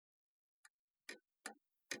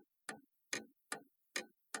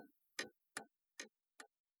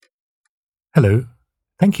Hello,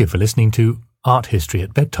 thank you for listening to Art History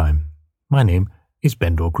at Bedtime. My name is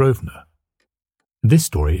Bendor Grosvenor. This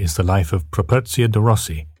story is the life of Properzia de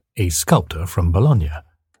Rossi, a sculptor from Bologna.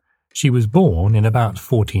 She was born in about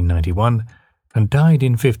 1491 and died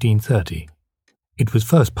in 1530. It was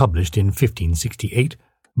first published in 1568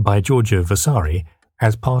 by Giorgio Vasari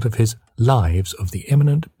as part of his Lives of the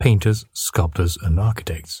Eminent Painters, Sculptors and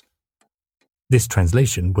Architects. This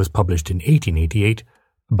translation was published in 1888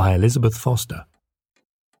 by Elizabeth Foster.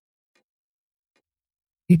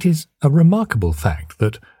 It is a remarkable fact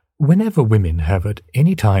that whenever women have at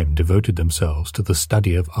any time devoted themselves to the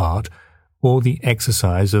study of art or the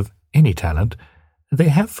exercise of any talent, they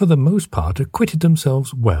have for the most part acquitted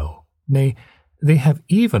themselves well, nay, they have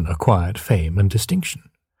even acquired fame and distinction,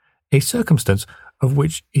 a circumstance of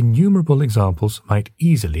which innumerable examples might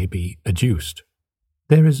easily be adduced.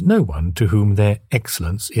 There is no one to whom their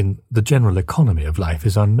excellence in the general economy of life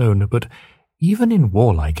is unknown, but even in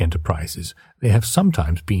warlike enterprises they have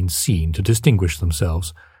sometimes been seen to distinguish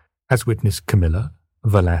themselves, as witness Camilla,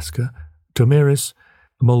 Velasca, Tomiris,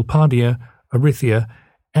 Molpadia, Erythia,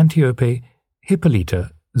 Antiope,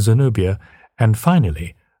 Hippolyta, Zenobia, and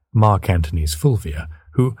finally Mark Antony's Fulvia,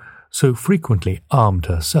 who so frequently armed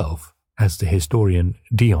herself, as the historian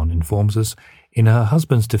Dion informs us, in her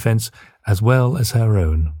husband's defence as well as her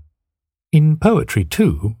own. In poetry,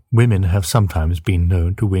 too, women have sometimes been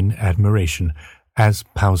known to win admiration, as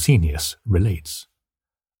Pausanias relates.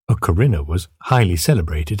 Corinna was highly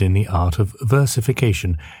celebrated in the art of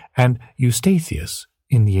versification, and Eustathius,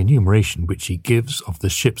 in the enumeration which he gives of the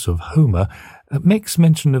ships of Homer, makes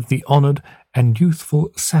mention of the honoured and youthful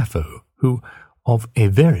Sappho, who, of a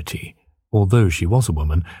verity, although she was a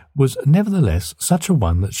woman, was nevertheless such a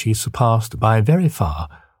one that she surpassed by very far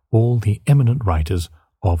all the eminent writers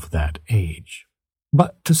of that age.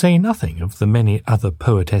 But to say nothing of the many other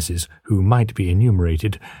poetesses who might be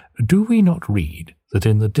enumerated, do we not read that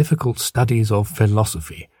in the difficult studies of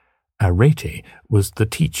philosophy, Arete was the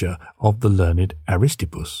teacher of the learned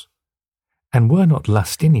Aristippus? And were not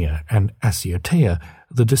Lastinia and Asiotea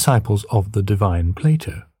the disciples of the divine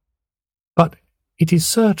Plato? But it is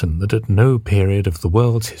certain that at no period of the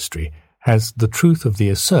world's history has the truth of the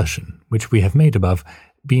assertion which we have made above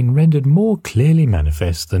been rendered more clearly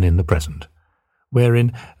manifest than in the present,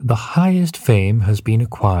 wherein the highest fame has been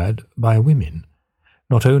acquired by women,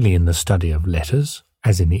 not only in the study of letters,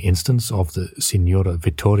 as in the instance of the Signora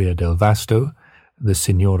Vittoria del Vasto, the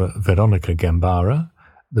Signora Veronica Gambara,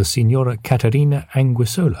 the Signora Caterina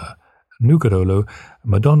Anguissola, Nugarolo,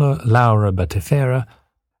 Madonna Laura Battefera,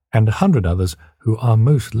 and 100 others who are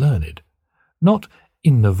most learned, not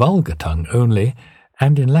in the vulgar tongue only,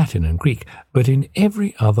 and in Latin and Greek, but in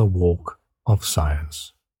every other walk of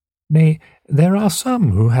science. Nay, there are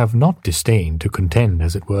some who have not disdained to contend,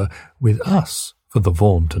 as it were, with us for the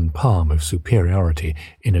vaunt and palm of superiority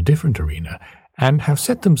in a different arena, and have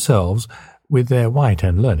set themselves, with their white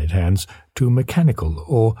and learned hands, to mechanical,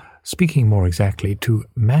 or, speaking more exactly, to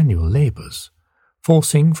manual labours,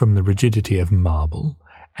 forcing from the rigidity of marble,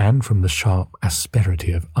 and from the sharp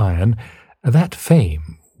asperity of iron, that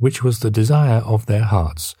fame which was the desire of their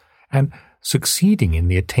hearts, and succeeding in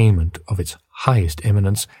the attainment of its highest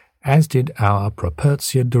eminence, as did our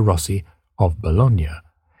Properzia de Rossi of Bologna,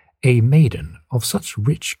 a maiden of such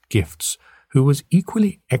rich gifts, who was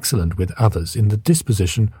equally excellent with others in the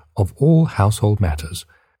disposition of all household matters,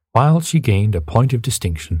 while she gained a point of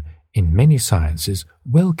distinction in many sciences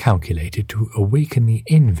well calculated to awaken the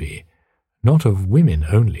envy, not of women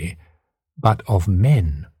only, but of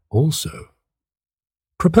men also.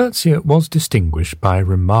 Properzia was distinguished by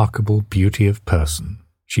remarkable beauty of person.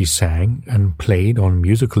 She sang and played on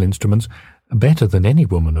musical instruments better than any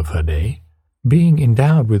woman of her day. Being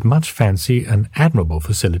endowed with much fancy and admirable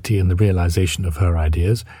facility in the realization of her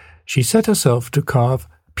ideas, she set herself to carve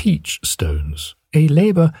peach stones, a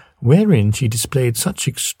labour wherein she displayed such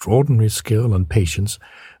extraordinary skill and patience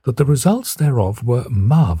that the results thereof were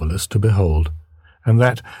marvellous to behold, and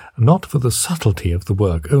that not for the subtlety of the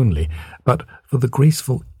work only, but for the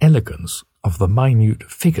graceful elegance of the minute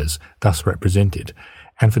figures thus represented,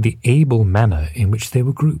 and for the able manner in which they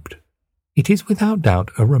were grouped. It is without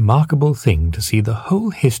doubt a remarkable thing to see the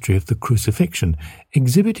whole history of the crucifixion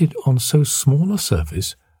exhibited on so small a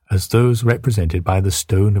surface as those represented by the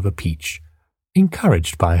stone of a peach.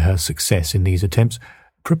 Encouraged by her success in these attempts,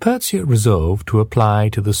 Properzia resolved to apply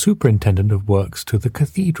to the superintendent of works to the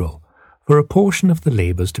cathedral for a portion of the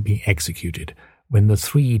labours to be executed, when the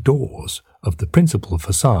 3 doors of the principal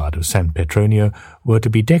façade of San Petronio were to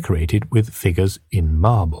be decorated with figures in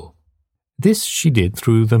marble. This she did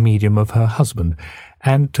through the medium of her husband,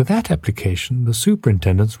 and to that application the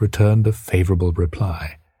superintendents returned a favourable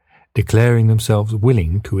reply, declaring themselves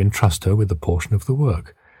willing to entrust her with a portion of the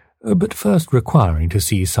work, but first requiring to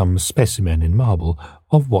see some specimen in marble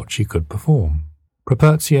of what she could perform.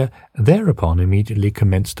 Properzia thereupon immediately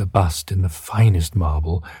commenced a bust in the finest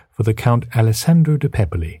marble for the Count Alessandro de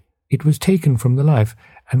Pepoli. It was taken from the life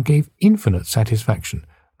and gave infinite satisfaction,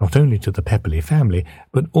 not only to the Pepoli family,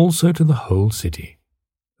 but also to the whole city.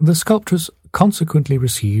 The sculptress consequently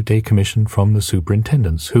received a commission from the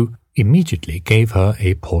superintendents, who immediately gave her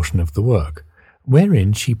a portion of the work,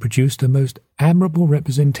 wherein she produced a most admirable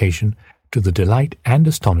representation to the delight and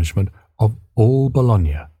astonishment of all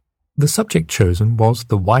Bologna. The subject chosen was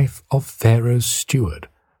the wife of Pharaoh's steward,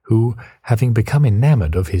 who, having become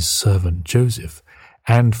enamoured of his servant Joseph,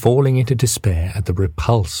 and falling into despair at the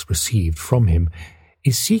repulse received from him,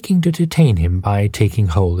 is seeking to detain him by taking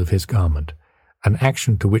hold of his garment, an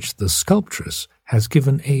action to which the sculptress has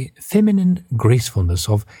given a feminine gracefulness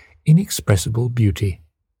of inexpressible beauty.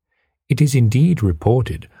 It is indeed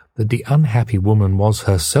reported that the unhappy woman was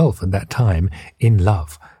herself at that time in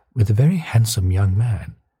love with a very handsome young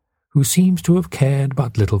man, who seems to have cared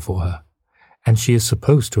but little for her, and she is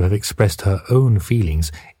supposed to have expressed her own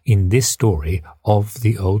feelings in this story of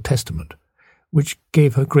the Old Testament, which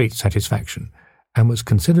gave her great satisfaction, and was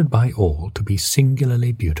considered by all to be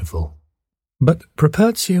singularly beautiful. But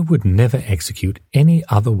Properzia would never execute any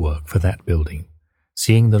other work for that building,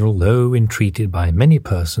 seeing that although entreated by many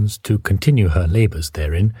persons to continue her labours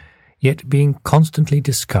therein, yet being constantly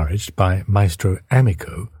discouraged by Maestro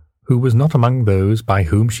Amico, who was not among those by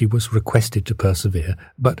whom she was requested to persevere,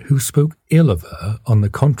 but who spoke ill of her on the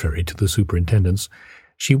contrary to the superintendents,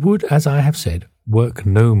 she would, as I have said, work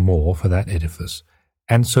no more for that edifice,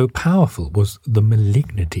 and so powerful was the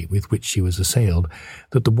malignity with which she was assailed,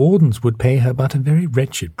 that the wardens would pay her but a very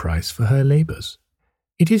wretched price for her labours.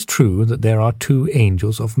 It is true that there are 2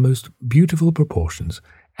 angels of most beautiful proportions,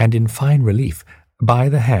 and in fine relief, by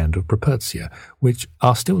the hand of Properzia, which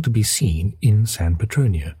are still to be seen in San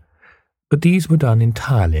Petronio, but these were done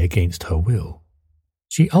entirely against her will.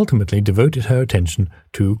 She ultimately devoted her attention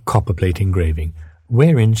to copperplate engraving,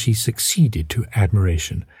 wherein she succeeded to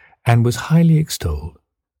admiration, and was highly extolled.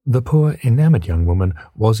 The poor enamoured young woman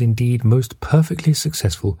was indeed most perfectly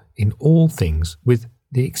successful in all things, with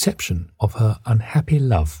the exception of her unhappy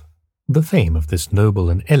love. The fame of this noble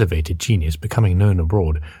and elevated genius, becoming known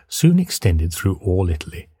abroad, soon extended through all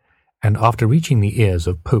Italy, and after reaching the ears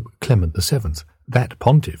of Pope Clement VII, that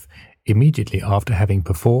pontiff, immediately after having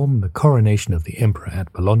performed the coronation of the emperor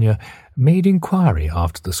at Bologna, made inquiry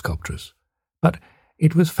after the sculptress, but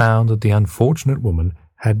it was found that the unfortunate woman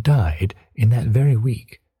had died in that very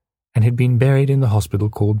week, and had been buried in the hospital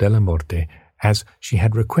called Della Morte, as she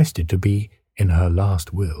had requested to be in her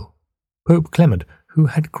last will. Pope Clement, who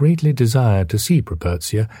had greatly desired to see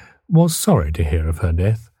Properzia, was sorry to hear of her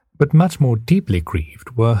death, but much more deeply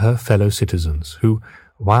grieved were her fellow citizens, who,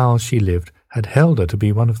 while she lived, had held her to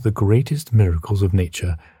be one of the greatest miracles of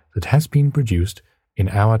nature that has been produced in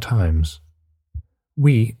our times.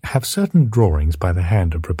 We have certain drawings by the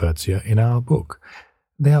hand of Properzia in our book.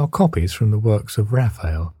 They are copies from the works of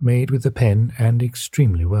Raphael, made with the pen and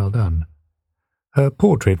extremely well done. Her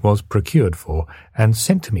portrait was procured for and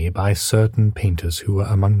sent to me by certain painters who were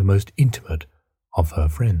among the most intimate of her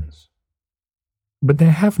friends. But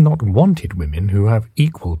there have not wanted women who have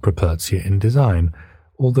equalled Properzia in design,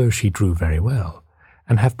 although she drew very well,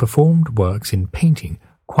 and have performed works in painting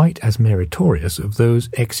quite as meritorious of those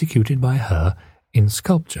executed by her in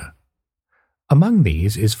sculpture. Among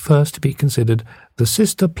these is first to be considered the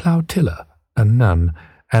Sister Plautilla, a nun,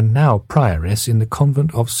 and now prioress in the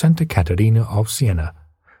convent of Santa Caterina of Siena,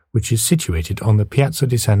 which is situated on the Piazza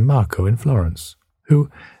di San Marco in Florence, who,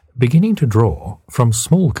 beginning to draw from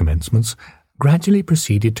small commencements, gradually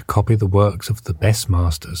proceeded to copy the works of the best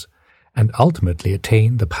masters, and ultimately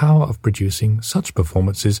attained the power of producing such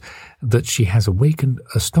performances that she has awakened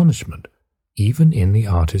astonishment even in the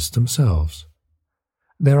artists themselves.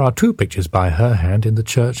 There are 2 pictures by her hand in the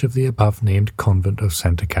church of the above-named convent of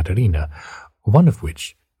Santa Caterina, one of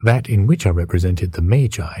which, that in which are represented the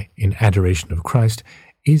Magi in adoration of Christ,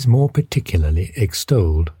 is more particularly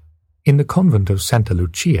extolled. In the convent of Santa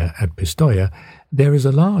Lucia at Pistoia there is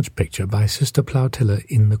a large picture by Sister Plautilla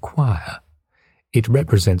in the choir. It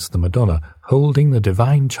represents the Madonna holding the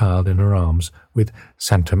Divine Child in her arms, with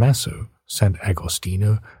San Tommaso, Sant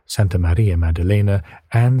Agostino, Santa Maria Maddalena,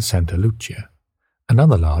 and Santa Lucia.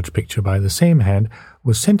 Another large picture by the same hand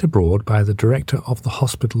was sent abroad by the director of the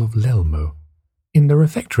hospital of Lelmo. In the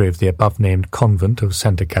refectory of the above-named convent of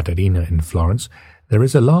Santa Caterina in Florence there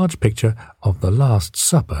is a large picture of the Last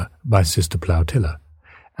Supper by Sister Plautilla,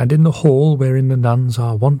 and in the hall wherein the nuns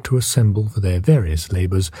are wont to assemble for their various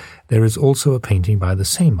labours there is also a painting by the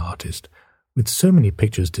same artist, with so many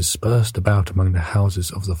pictures dispersed about among the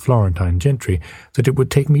houses of the Florentine gentry that it would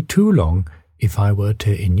take me too long if I were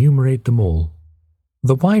to enumerate them all.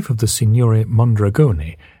 The wife of the Signore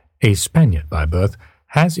Mondragone, a Spaniard by birth,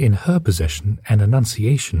 has in her possession an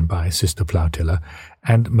Annunciation by Sister Plautilla,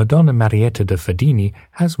 and Madonna Marietta da Fedini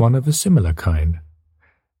has one of a similar kind.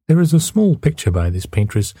 There is a small picture by this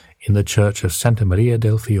paintress in the church of Santa Maria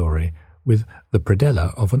del Fiore, with the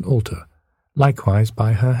predella of an altar, likewise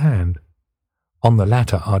by her hand. On the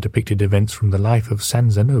latter are depicted events from the life of San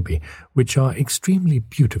Zanobi, which are extremely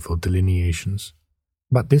beautiful delineations.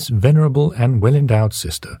 But this venerable and well-endowed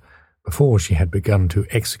sister, before she had begun to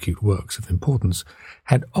execute works of importance,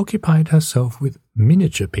 had occupied herself with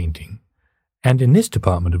miniature painting, and in this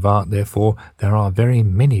department of art, therefore, there are very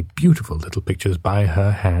many beautiful little pictures by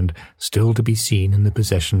her hand still to be seen in the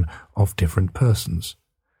possession of different persons.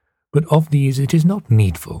 But of these it is not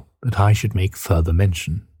needful that I should make further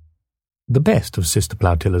mention. The best of Sister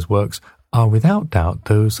Plautilla's works are without doubt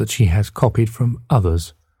those that she has copied from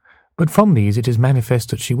others, but from these it is manifest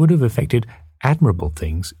that she would have effected admirable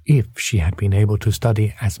things if she had been able to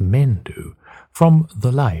study as men do, from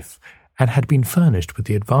the life, and had been furnished with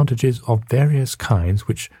the advantages of various kinds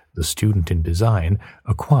which the student in design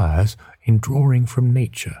acquires in drawing from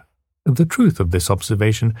nature. The truth of this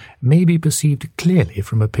observation may be perceived clearly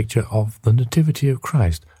from a picture of the Nativity of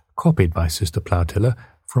Christ, copied by Sister Plautilla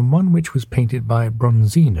from one which was painted by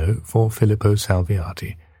Bronzino for Filippo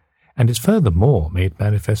Salviati, and is furthermore made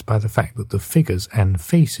manifest by the fact that the figures and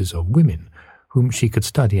faces of women, whom she could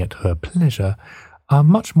study at her pleasure, are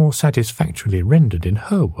much more satisfactorily rendered in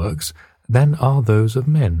her works than are those of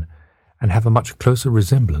men, and have a much closer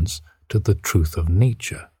resemblance to the truth of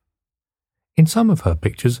nature. In some of her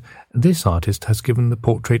pictures, this artist has given the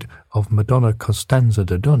portrait of Madonna Costanza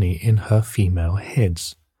da Doni in her female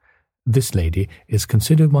heads. This lady is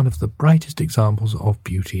considered one of the brightest examples of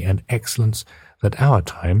beauty and excellence that our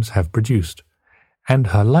times have produced, and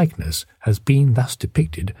her likeness has been thus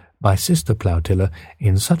depicted by Sister Plautilla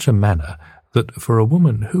in such a manner that for a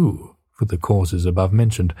woman who, for the causes above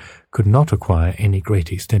mentioned, could not acquire any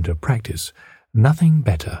great extent of practice, nothing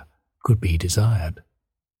better could be desired.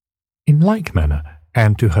 In like manner,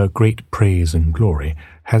 and to her great praise and glory,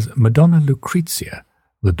 has Madonna Lucrezia,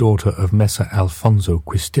 the daughter of Messer Alfonso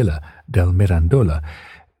Quistilla del Mirandola,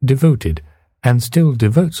 devoted and still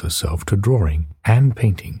devotes herself to drawing and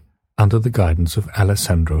painting under the guidance of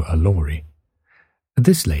Alessandro Allori.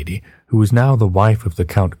 This lady, who is now the wife of the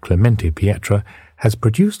Count Clemente Pietra, has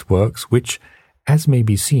produced works which, as may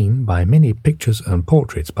be seen by many pictures and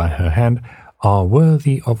portraits by her hand, are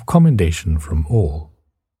worthy of commendation from all.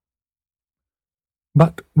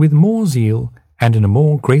 But with more zeal and in a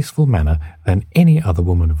more graceful manner than any other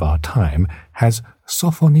woman of our time has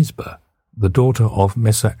Sophonisba, the daughter of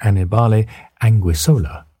Messer Annibale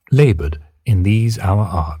Anguissola, laboured in these our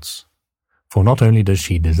arts. For not only does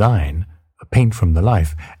she design, paint from the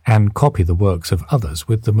life, and copy the works of others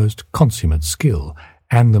with the most consummate skill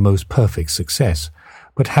and the most perfect success,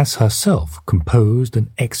 but has herself composed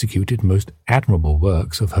and executed most admirable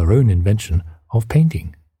works of her own invention of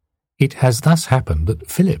painting. It has thus happened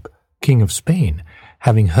that Philip, King of Spain,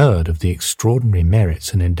 having heard of the extraordinary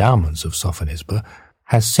merits and endowments of Sophonisba,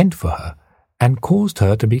 has sent for her and caused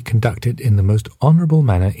her to be conducted in the most honourable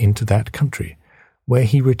manner into that country, where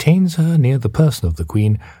he retains her near the person of the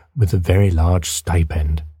Queen with a very large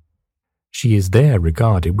stipend. She is there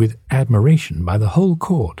regarded with admiration by the whole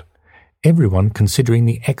court, everyone considering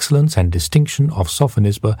the excellence and distinction of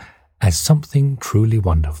Sophonisba as something truly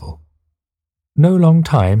wonderful. No long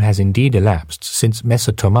time has indeed elapsed since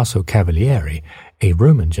Messer Tommaso Cavalieri, a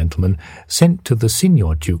Roman gentleman, sent to the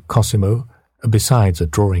Signor Duke Cosimo, besides a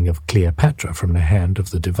drawing of Cleopatra from the hand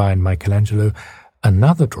of the divine Michelangelo,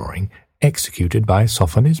 another drawing executed by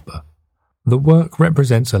Sophonisba. The work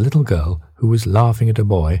represents a little girl who is laughing at a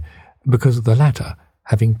boy, because the latter,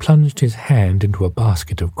 having plunged his hand into a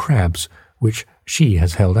basket of crabs, which she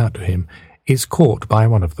has held out to him, is caught by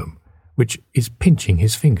one of them, which is pinching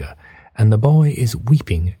his finger, and the boy is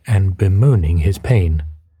weeping and bemoaning his pain.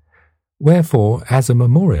 Wherefore, as a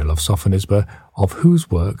memorial of Sophonisba, of whose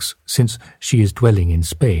works, since she is dwelling in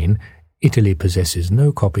Spain, Italy possesses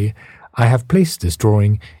no copy, I have placed this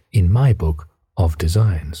drawing in my book of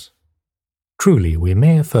designs. Truly we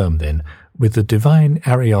may affirm then, with the divine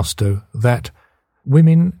Ariosto, that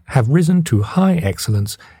women have risen to high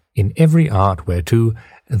excellence in every art whereto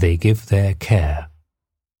they give their care.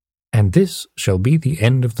 And this shall be the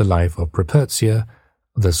end of the life of Properzia,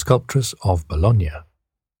 The Sculptress of Bologna.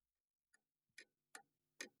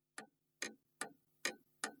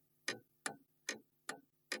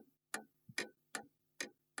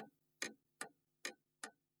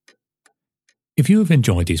 If you have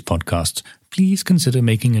enjoyed these podcasts, please consider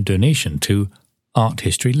making a donation to Art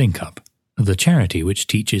History Link Up, the charity which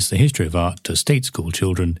teaches the history of art to state school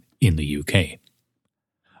children in the UK.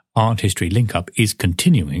 Art History Link Up is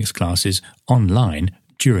continuing its classes online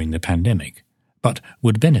during the pandemic, but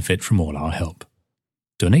would benefit from all our help.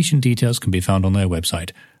 Donation details can be found on their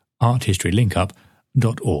website,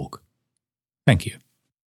 arthistorylinkup.org. Thank you.